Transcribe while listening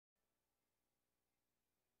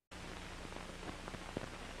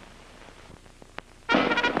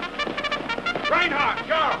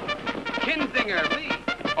Charles. Kinzinger, Lee.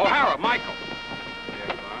 O'Hara, Michael.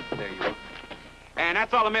 There you are. And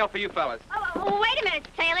that's all the mail for you fellas. Oh, wait a minute,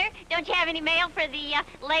 sailor. Don't you have any mail for the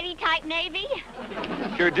lady-type Navy?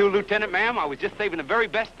 Sure do, Lieutenant, ma'am. I was just saving the very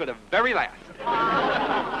best for the very last.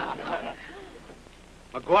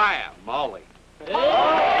 McGuire, Molly.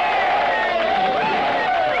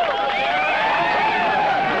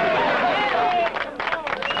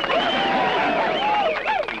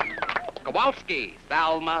 Kowalski,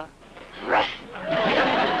 Salma.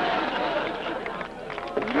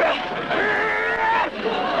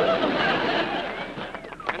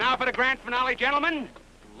 And now for the grand finale, gentlemen.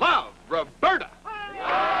 Love, Roberta.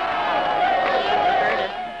 Roberta,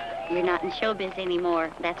 you're not in showbiz anymore.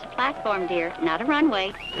 That's a platform, dear, not a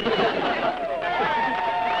runway.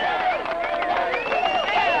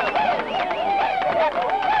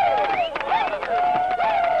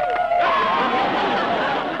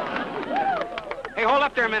 Hey, hold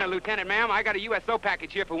up there a minute, Lieutenant, ma'am. I got a USO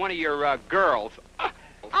package here for one of your girls.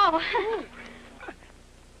 Oh.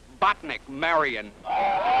 Botnick, Marion.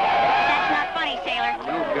 That's not funny, sailor.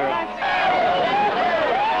 Oh, girl.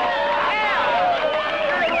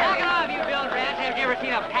 How have you built rats? Have you ever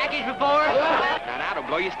seen a package before? Now, don't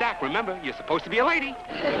blow your stack. Remember, you're supposed to be a lady.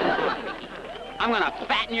 I'm gonna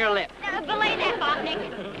fatten your lip. Belay that, Botnick.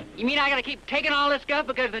 You mean I gotta keep taking all this stuff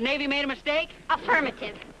because the Navy made a mistake?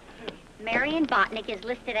 Affirmative. Marion Botnick is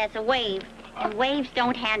listed as a wave, and waves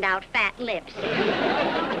don't hand out fat lips. And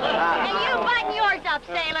you button yours up,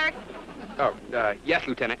 sailor. Oh, yes,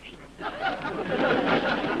 Lieutenant.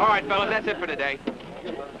 All right, fellas, that's it for today.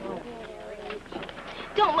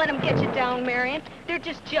 Don't let them get you down, Marion. They're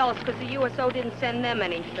just jealous because the USO didn't send them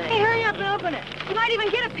anything. Hey, hurry up and open it. You might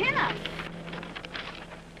even get a pinup.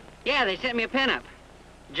 Yeah, they sent me a pinup.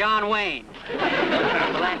 John Wayne. Well,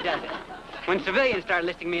 that does it. When civilians start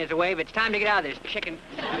listing me as a wave, it's time to get out of this chicken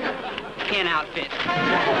pin outfit.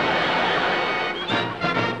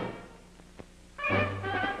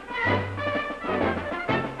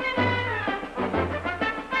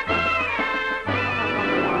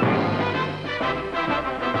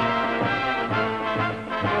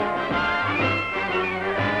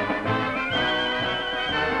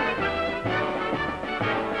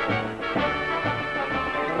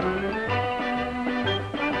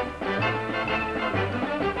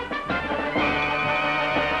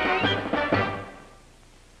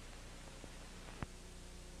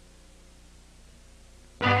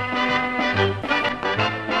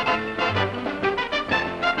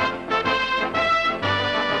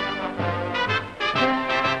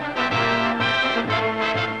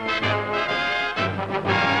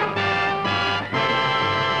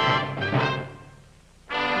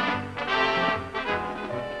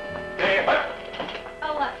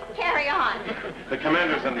 The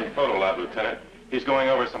commander's in the photo lab, Lieutenant. He's going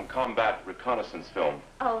over some combat reconnaissance film.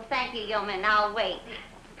 Oh, thank you, Yeoman. I'll wait.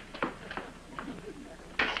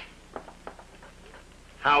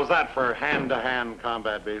 How's that for hand-to-hand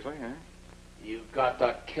combat, Beasley, eh? You've got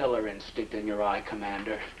the killer instinct in your eye,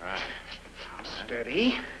 Commander. Right. Now,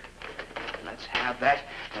 steady. Let's have that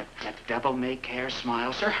devil-may-care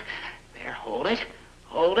smile, sir. There, hold it.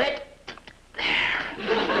 Hold it. There.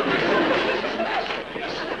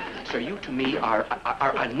 So you, to me, are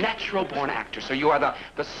a natural-born actor. So you are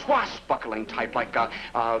the swashbuckling type, like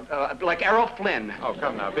Errol Flynn. Oh,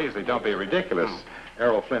 come now, Beasley, don't be ridiculous.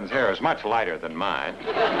 Errol Flynn's hair is much lighter than mine.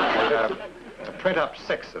 Print up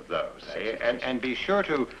 6 of those, see? And be sure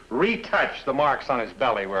to retouch the marks on his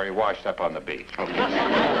belly where he washed up on the beach. Okay.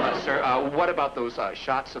 Sir, what about those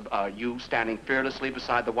shots of you standing fearlessly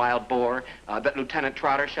beside the wild boar that Lieutenant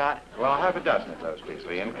Trotter shot? Well, half a dozen of those,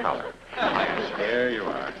 Beasley, in color. Yes, here you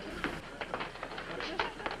are.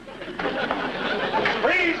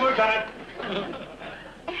 Freeze, Lieutenant!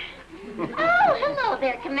 Oh, hello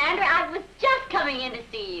there, Commander. I was just coming in to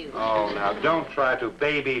see you. Oh, now, don't try to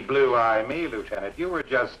baby blue-eye me, Lieutenant. You were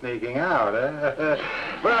just sneaking out, eh?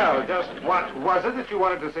 Well, just what was it that you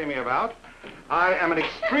wanted to see me about? I am an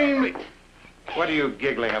extremely... What are you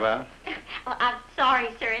giggling about? Well, I'm sorry,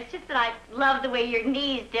 sir. It's just that I love the way your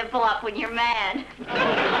knees dimple up when you're mad.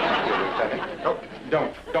 Lieutenant. Oh,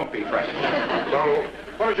 don't be frightened. So,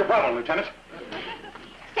 what is your problem, Lieutenant?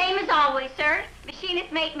 Same as always, sir.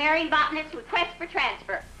 Machinist mate Marion Botnick's request for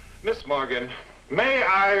transfer. Miss Morgan, may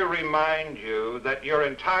I remind you that your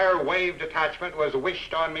entire wave detachment was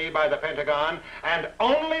wished on me by the Pentagon, and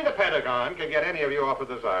only the Pentagon can get any of you off of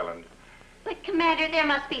this island. But, Commander, there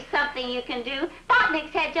must be something you can do.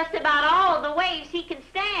 Botnick's had just about all the waves he can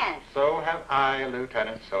stand. So have I,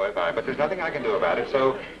 Lieutenant, so have I. But there's nothing I can do about it,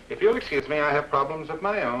 so if you'll excuse me, I have problems of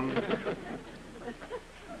my own.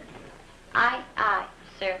 Aye, aye.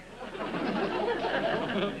 sir.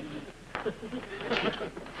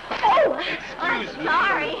 Oh, I'm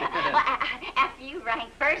sorry. Well, after you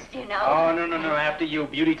rank first, you know. Oh, no. After you.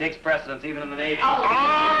 Beauty takes precedence, even in the Navy. Oh,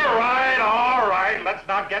 all right. Let's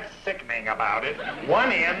not get sickening about it.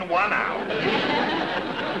 One in, one out.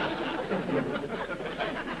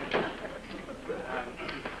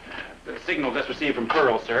 The signal just received from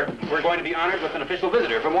Pearl, sir. We're going to be honored with an official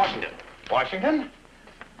visitor from Washington. Washington?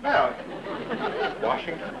 Well,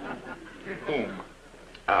 Washington? Whom?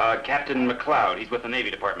 Captain McLeod. He's with the Navy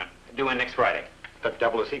Department. Due in next Friday. The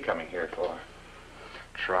devil is he coming here for?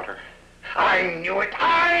 Trotter. I knew it!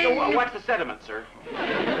 What's the sediment, sir?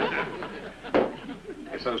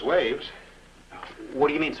 It's those waves. What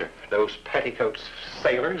do you mean, sir? Those petticoat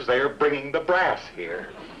sailors, they're bringing the brass here.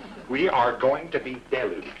 We are going to be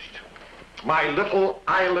deluged. My little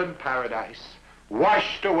island paradise,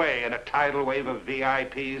 washed away in a tidal wave of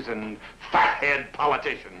VIPs and fathead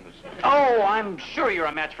politicians. Oh, I'm sure you're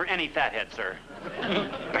a match for any fathead, sir.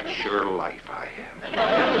 That's your life I am.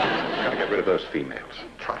 Gotta get rid of those females.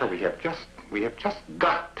 Trotter, we have just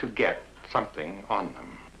got to get something on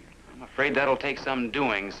them. I'm afraid that'll take some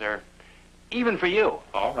doing, sir. Even for you.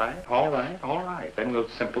 All right. Then we'll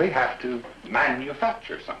simply have to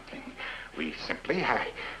manufacture something. We simply have...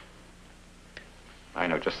 I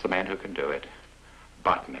know just the man who can do it.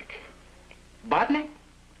 Botnick. Botnick?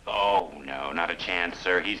 Oh, no, not a chance,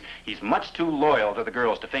 sir. He's much too loyal to the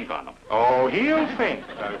girls to think on them. Oh, he'll think.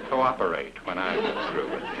 I'll cooperate when I'm through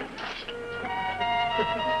with him.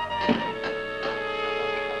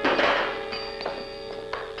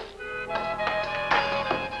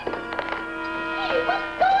 Hey,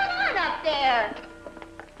 what's going on up there?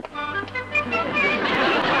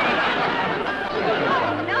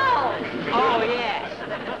 Oh, no. Oh, yes.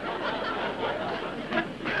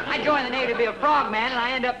 I joined the Navy to be a frogman, and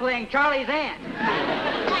I end up playing Charlie's aunt.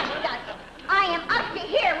 That's nuts. I am up to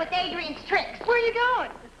here with Adrian's tricks. Where are you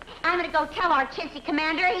going? I'm going to go tell our chintzy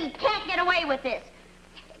commander he can't get away with this.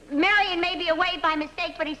 Marion may be away by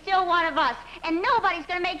mistake, but he's still one of us, and nobody's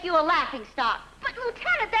going to make you a laughing stock. But,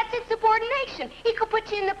 Lieutenant, that's insubordination. He could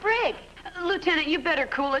put you in the brig. Lieutenant, you better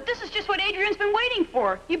cool it. This is just what Adrian's been waiting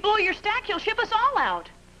for. You blow your stack, he'll ship us all out.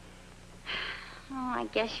 Oh, I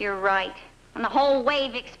guess you're right. And the whole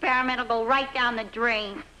wave experiment will go right down the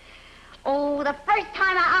drain. Oh, the first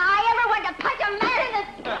time I ever went to punch a man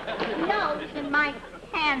in the nose, and my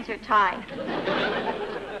hands are tied.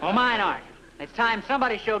 Well, mine aren't. It's time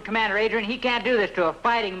somebody showed Commander Adrian he can't do this to a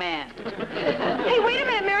fighting man. Hey, wait a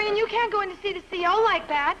minute, Marion. You can't go in to see the CO like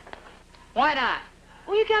that. Why not?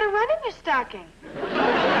 Well, you got a run in your stocking.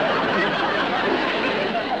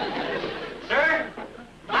 Sir,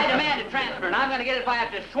 I demand a transfer, and I'm going to get it if I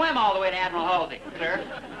have to swim all the way to Admiral Halsey, sir.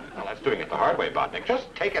 Well, that's doing it the hard way, Botnick.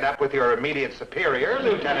 Just take it up with your immediate superior,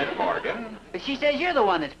 Lieutenant Morgan. But she says you're the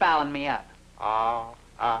one that's fouling me up.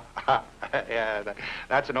 Yeah,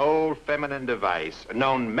 that's an old feminine device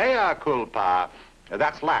known mea culpa.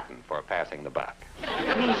 That's Latin for passing the buck.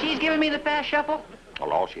 You mean she's giving me the fast shuffle?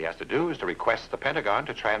 Well, all she has to do is to request the Pentagon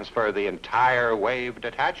to transfer the entire wave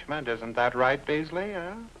detachment. Isn't that right, Beasley?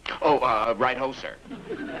 Huh? Oh, right-ho, sir.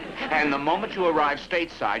 And the moment you arrive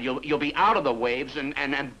stateside, you'll be out of the waves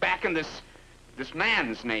and back in this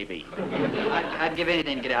man's Navy. I'd give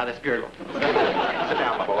anything to get out of this girdle. Sit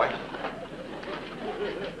down, my boy.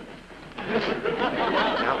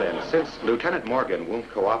 Now then, since Lieutenant Morgan won't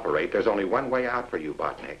cooperate, there's only one way out for you,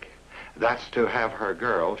 Botnick. That's to have her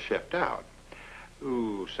girl shipped out.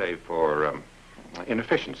 Ooh, say for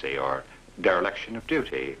inefficiency or dereliction of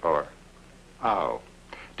duty or,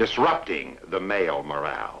 disrupting the male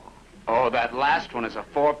morale. Oh, that last one is a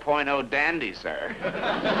 4.0 dandy, sir.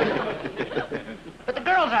 But the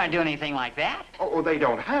girls aren't doing anything like that. Oh, they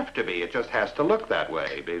don't have to be. It just has to look that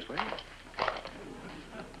way, Beasley.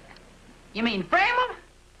 You mean frame them?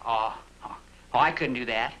 Oh, I couldn't do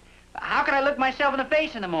that. How could I look myself in the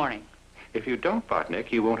face in the morning? If you don't,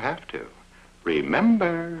 Botnick, you won't have to.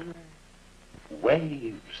 Remember,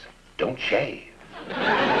 waves don't shave.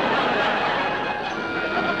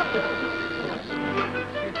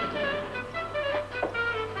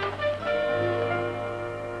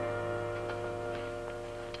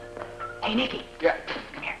 Hey, Nicky. Yeah.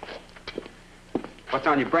 Come here. What's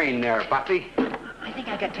on your brain there, Buffy? I think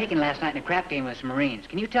I got taken last night in a crap game with some Marines.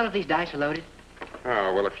 Can you tell if these dice are loaded?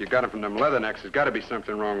 Oh, well, if you got them from them leathernecks, there's got to be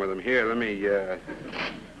something wrong with them. Here, let me,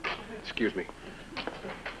 excuse me.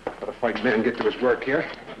 Let a white man get to his work here.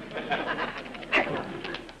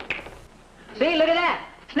 See, look at that.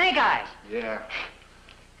 Snake eyes. Yeah.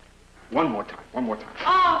 One more time.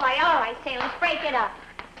 All right, sailors, break it up.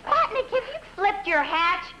 Botnick, have you flipped your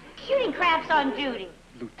hatch? Shooting craft's on duty.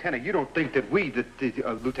 Lieutenant, you don't think that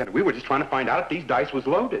Lieutenant, we were just trying to find out if these dice was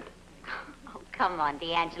loaded. Oh, come on,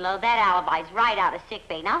 D'Angelo. That alibi's right out of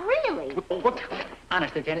sickbay. Now, really. What?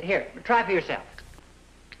 Honest, Lieutenant, here, try for yourself.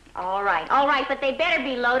 All right, but they better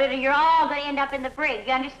be loaded or you're all going to end up in the brig.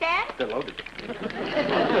 You understand? They're loaded.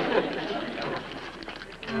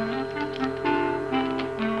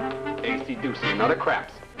 AC Deucey, another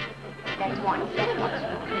craps. That's one.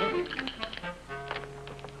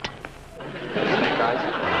 Guys.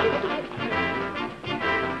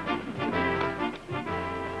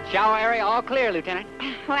 Shower area all clear, Lieutenant.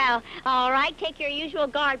 Well, all right. Take your usual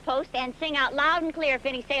guard post and sing out loud and clear if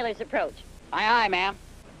any sailors approach. Aye, aye, ma'am.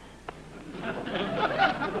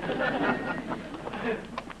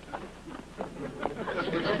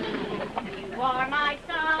 You are my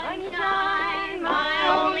sunshine, my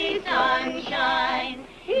only sunshine.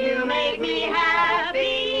 You make me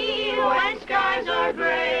happy when skies are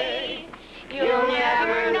gray. You'll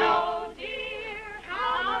never know, dear,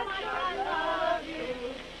 how much I love you.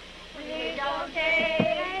 Please don't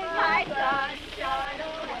take my sunshine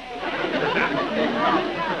away.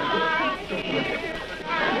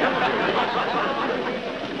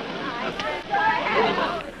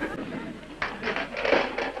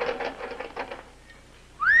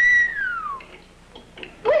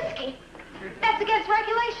 Whiskey? That's against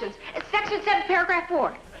regulations. It's Section 7, Paragraph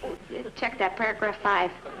 4. Check that, Paragraph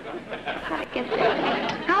 5. How'd it get there?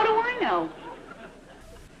 How do I know?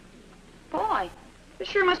 Boy, this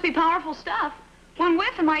sure must be powerful stuff. One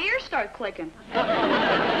whiff and my ears start clicking.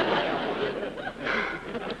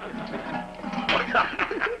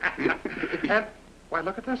 And, why,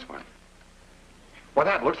 look at this one. Well,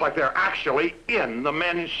 that looks like they're actually in the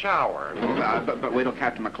men's shower. But wait till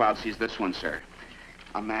Captain McLeod sees this one, sir.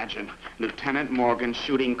 Imagine Lieutenant Morgan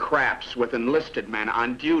shooting craps with enlisted men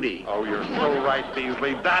on duty. Oh, you're so right,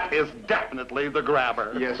 Beasley. That is definitely the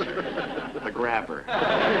grabber. Yes, sir. The grabber.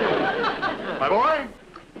 My boy,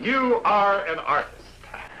 you are an artist.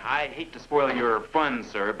 I hate to spoil your fun,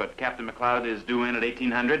 sir, but Captain McLeod is due in at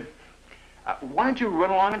 1800. Why don't you run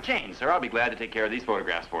along and change, sir? I'll be glad to take care of these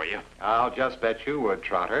photographs for you. I'll just bet you would,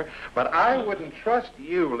 Trotter. But I wouldn't trust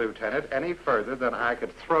you, Lieutenant, any further than I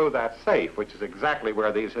could throw that safe, which is exactly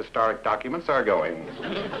where these historic documents are going.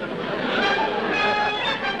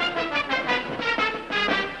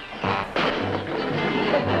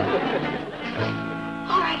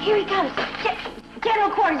 All right, here he comes. General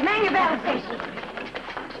quarters, man your battle station.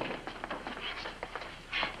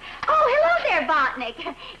 Oh, hello there,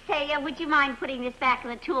 Botnick. Say, would you mind putting this back in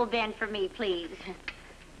the tool bin for me, please?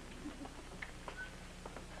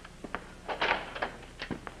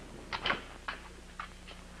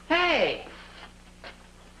 Hey!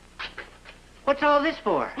 What's all this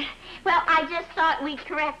for? Well, I just thought we'd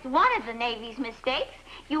correct one of the Navy's mistakes.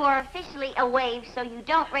 You are officially a wave, so you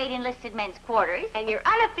don't raid enlisted men's quarters. And you're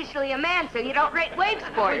unofficially a man, so you don't rate waves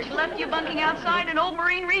quarters. Which left you bunking outside an old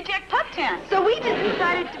Marine reject pup tent. So we just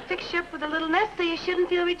decided to fix you up with a little nest so you shouldn't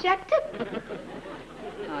feel rejected.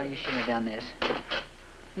 Oh, you shouldn't have done this.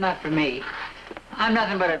 Not for me. I'm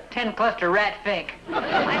nothing but a 10-cluster rat fink.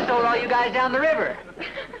 I sold all you guys down the river.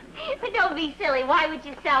 But don't be silly. Why would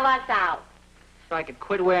you sell us out? So I could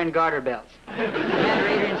quit wearing garter belts. Commander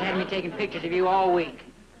Adrian's had me taking pictures of you all week.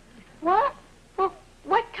 What? Well,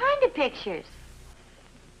 what kind of pictures?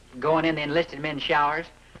 Going in the enlisted men's showers.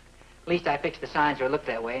 At least I fixed the signs so it looked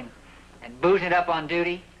that way. And boozing it up on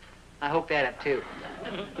duty. I hooked that up, too.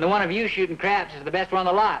 And the one of you shooting craps is the best one on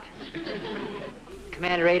the lot.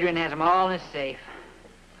 Commander Adrian has them all in his safe.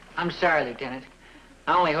 I'm sorry, Lieutenant.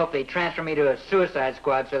 I only hope they transfer me to a suicide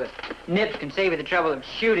squad so that Nips can save you the trouble of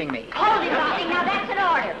shooting me. Hold it, Bobby. Now, that's an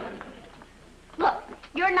order. Look,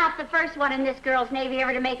 you're not the first one in this girl's Navy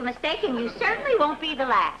ever to make a mistake, and you certainly won't be the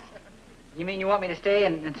last. You mean you want me to stay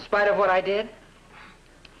in spite of what I did?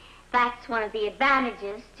 That's one of the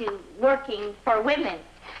advantages to working for women.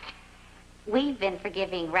 We've been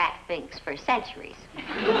forgiving rat finks for centuries.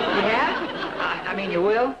 You have? I mean, you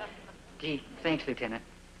will? Gee, thanks, Lieutenant.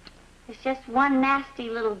 There's just one nasty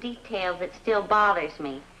little detail that still bothers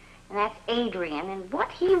me, and that's Adrian and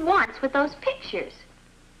what he wants with those pictures.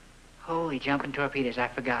 Holy jumping torpedoes, I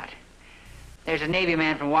forgot. There's a Navy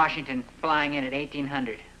man from Washington flying in at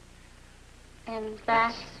 1800. And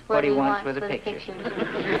that's what he wants with the pictures.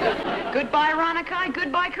 Goodbye, Ronikai.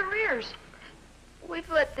 Goodbye, careers. We've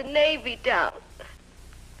let the Navy down.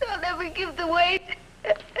 They'll never give the wage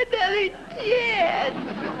another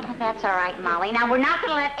chance. That's all right, Molly. Now, we're not going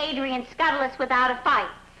to let Adrian scuttle us without a fight.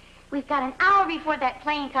 We've got an hour before that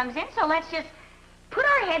plane comes in, so let's just put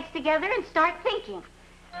our heads together and start thinking.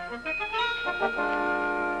 Wait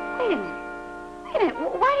a minute.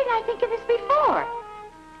 Why didn't I think of this before?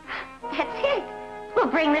 That's it. We'll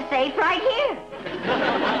bring the safe right here.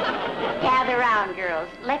 Gather round, girls.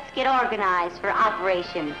 Let's get organized for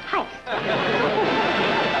Operation Heist.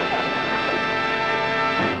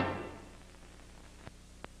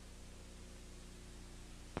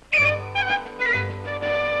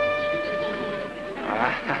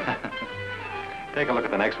 Take a look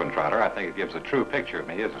at the next one, Trotter. I think it gives a true picture of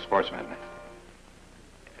me as a sportsman.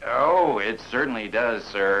 Oh, it certainly does,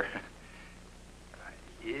 sir.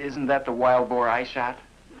 Isn't that the wild boar I shot?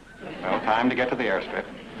 Well, time to get to the airstrip.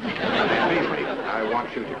 And Beasley, I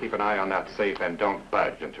want you to keep an eye on that safe and don't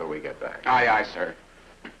budge until we get back. Aye, aye, sir.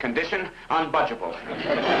 Condition unbudgeable.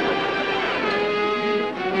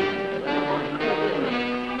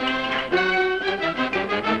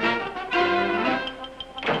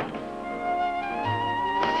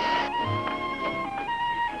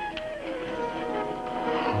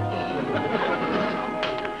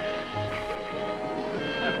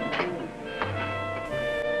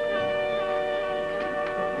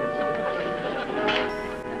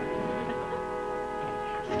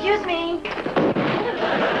 Excuse me.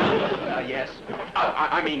 Yes.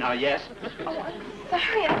 Yes. Oh, I'm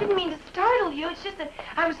sorry. I didn't mean to startle you. It's just that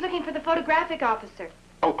I was looking for the photographic officer.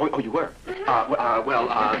 Oh, you were? I'm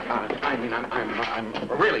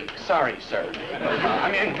really sorry, sir.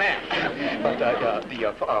 Ma'am. But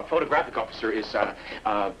the photographic officer is,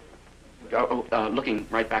 looking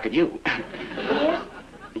right back at you.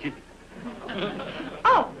 Yes?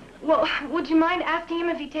 Oh, well, would you mind asking him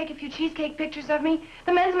if he'd take a few cheesecake pictures of me?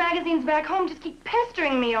 The men's magazines back home just keep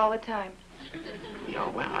pestering me all the time. Yeah,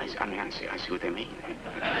 well, I see what they mean.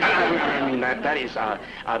 That is,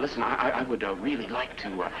 listen, I would really like to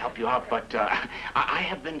help you out, but I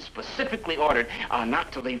have been specifically ordered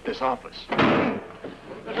not to leave this office. Gee,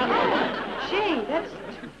 that's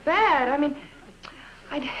too bad.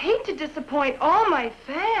 I'd hate to disappoint all my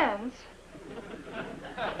fans.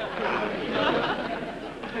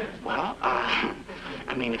 Well,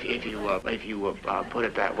 if you put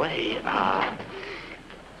it that way,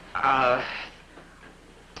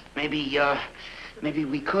 maybe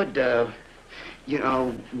we could,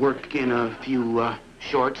 work in a few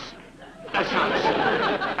shorts. Come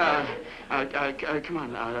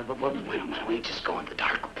on, why don't we just go in the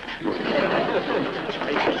dark?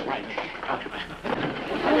 That's right.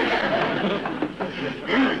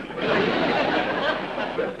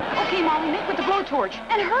 Okay, Molly, Nick with the blowtorch.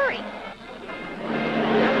 And hurry.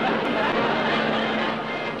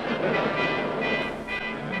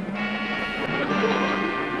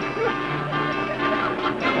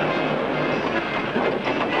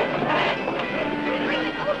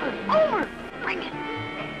 Over. Bring it.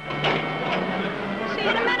 See you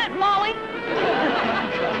in a minute, Molly.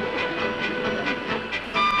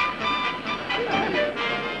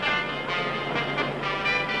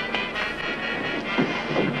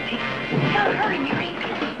 Hurry, Mary.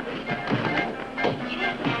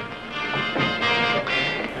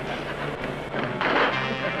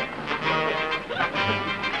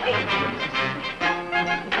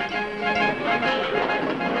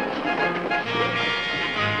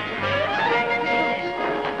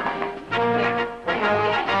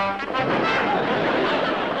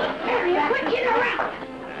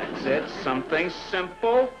 That's it. Something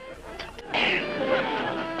simple. Yeah,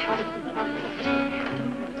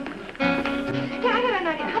 I got an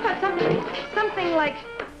idea. How about something like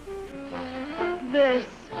this?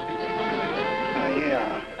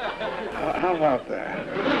 Yeah. How about that?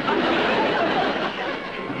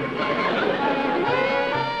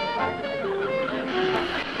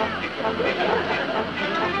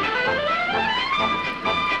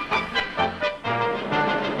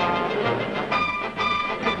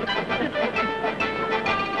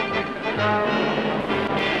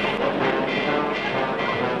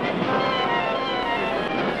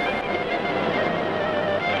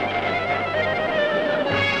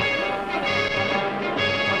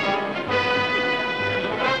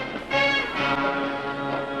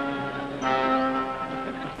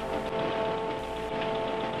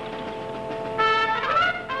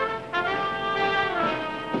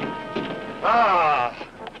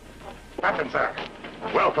 Captain, sir.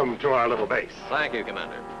 Welcome to our little base. Thank you,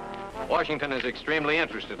 Commander. Washington is extremely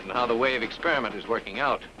interested in how the wave experiment is working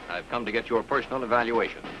out. I've come to get your personal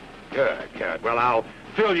evaluation. Good, good. Well, I'll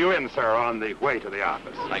fill you in, sir, on the way to the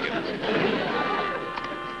office. Thank you.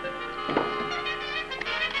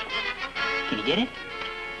 Can you get it?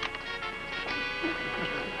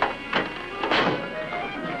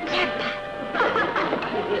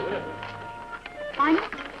 Fine.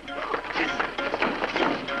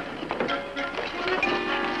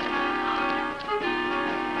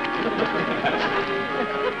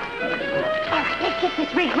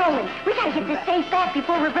 this rig rolling. We gotta get this safe back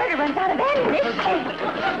before Roberta runs out of ammunition.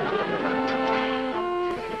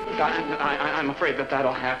 I'm afraid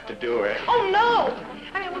that'll have to do it. Oh, no!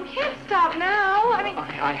 I mean, we can't stop now. I mean...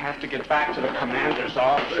 I have to get back to the commander's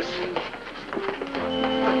office.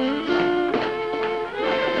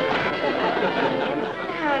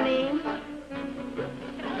 Honey.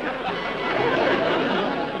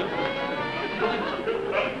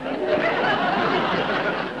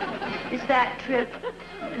 Is that trip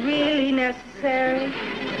really necessary?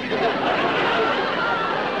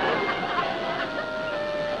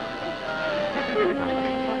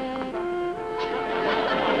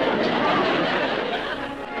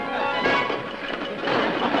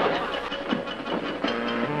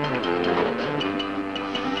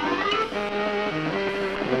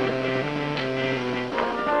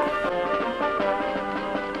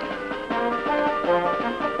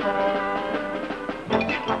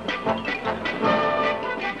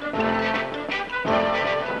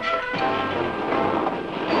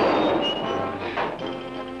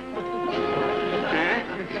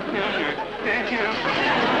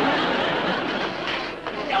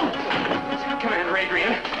 Commander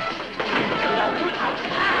Adrian.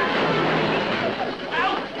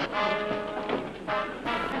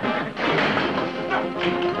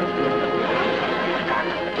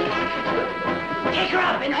 Take her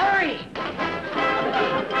up and hurry.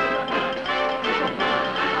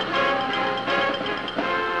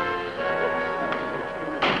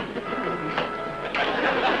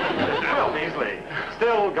 Well, Beasley,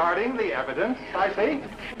 still guarding the evidence, I see.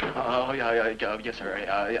 Oh, yes, sir.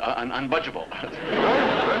 Unbudgeable.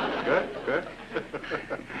 Good.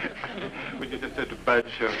 Would you just budge?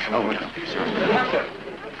 Oh, no, sir.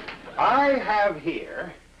 I have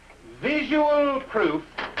here visual proof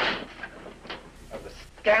of the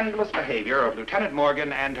scandalous behavior of Lieutenant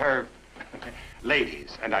Morgan and her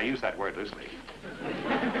ladies, and I use that word loosely.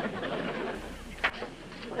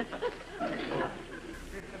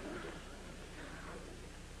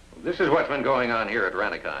 This is what's been going on here at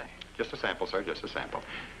Ranikai. Just a sample, sir, just a sample.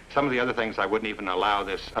 Some of the other things I wouldn't even allow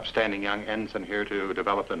this upstanding young ensign here to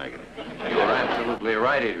develop the negative. You're absolutely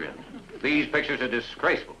right, Adrian. These pictures are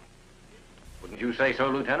disgraceful. Wouldn't you say so,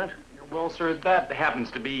 Lieutenant? Well, sir, that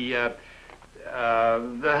happens to be,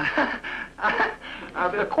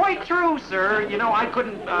 quite true, sir. You know, I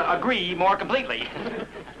couldn't agree more completely.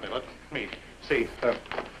 Let me see.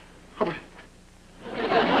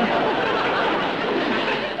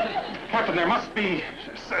 Captain, there must be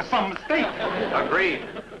some mistake. Agreed.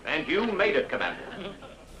 And you made it, Commander.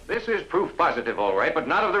 This is proof positive, all right, but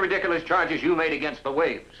not of the ridiculous charges you made against the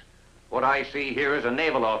waves. What I see here is a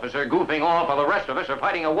naval officer goofing off while the rest of us are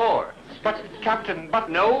fighting a war. But, Captain, but...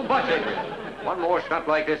 No buts, Adrian. One more stunt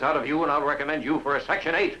like this out of you, and I'll recommend you for a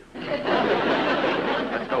Section 8.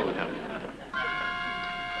 Let's go, Lieutenant.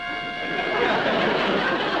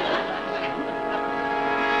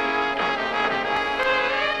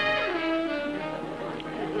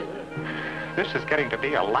 This is getting to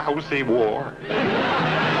be a lousy war.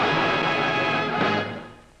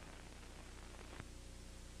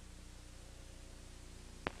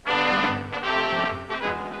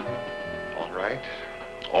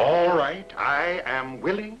 All right. I am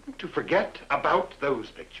willing to forget about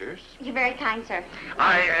those pictures. You're very kind, sir.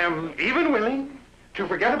 I am even willing to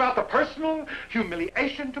forget about the personal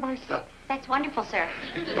humiliation to myself. That's wonderful, sir.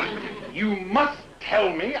 But you must tell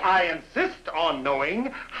me, I insist on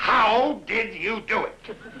knowing, how did you do it?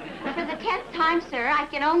 For the 10th time, sir, I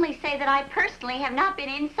can only say that I personally have not been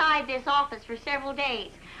inside this office for several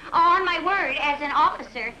days. On my word, as an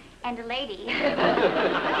officer and a lady.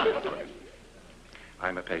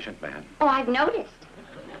 I'm a patient man. Oh, I've noticed.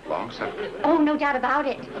 Long-suffering. Oh, no doubt about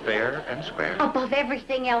it. Fair and square. Above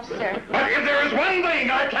everything else, sir. But if there is one thing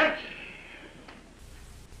I can't...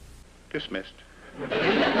 Dismissed.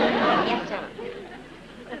 Yes, sir.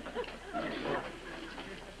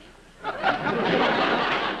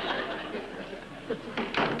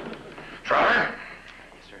 Trotter?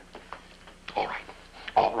 Yes, sir. All right.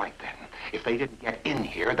 All right, then. If they didn't get in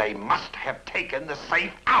here, they must have taken the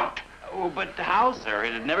safe out. Oh, but how, sir?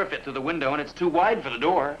 It'd never fit through the window, and it's too wide for the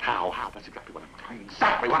door. How? That's exactly what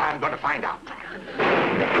I'm going to find out, Trotter.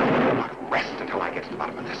 I'll not rest until I get to the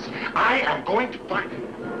bottom of this. I am going to find...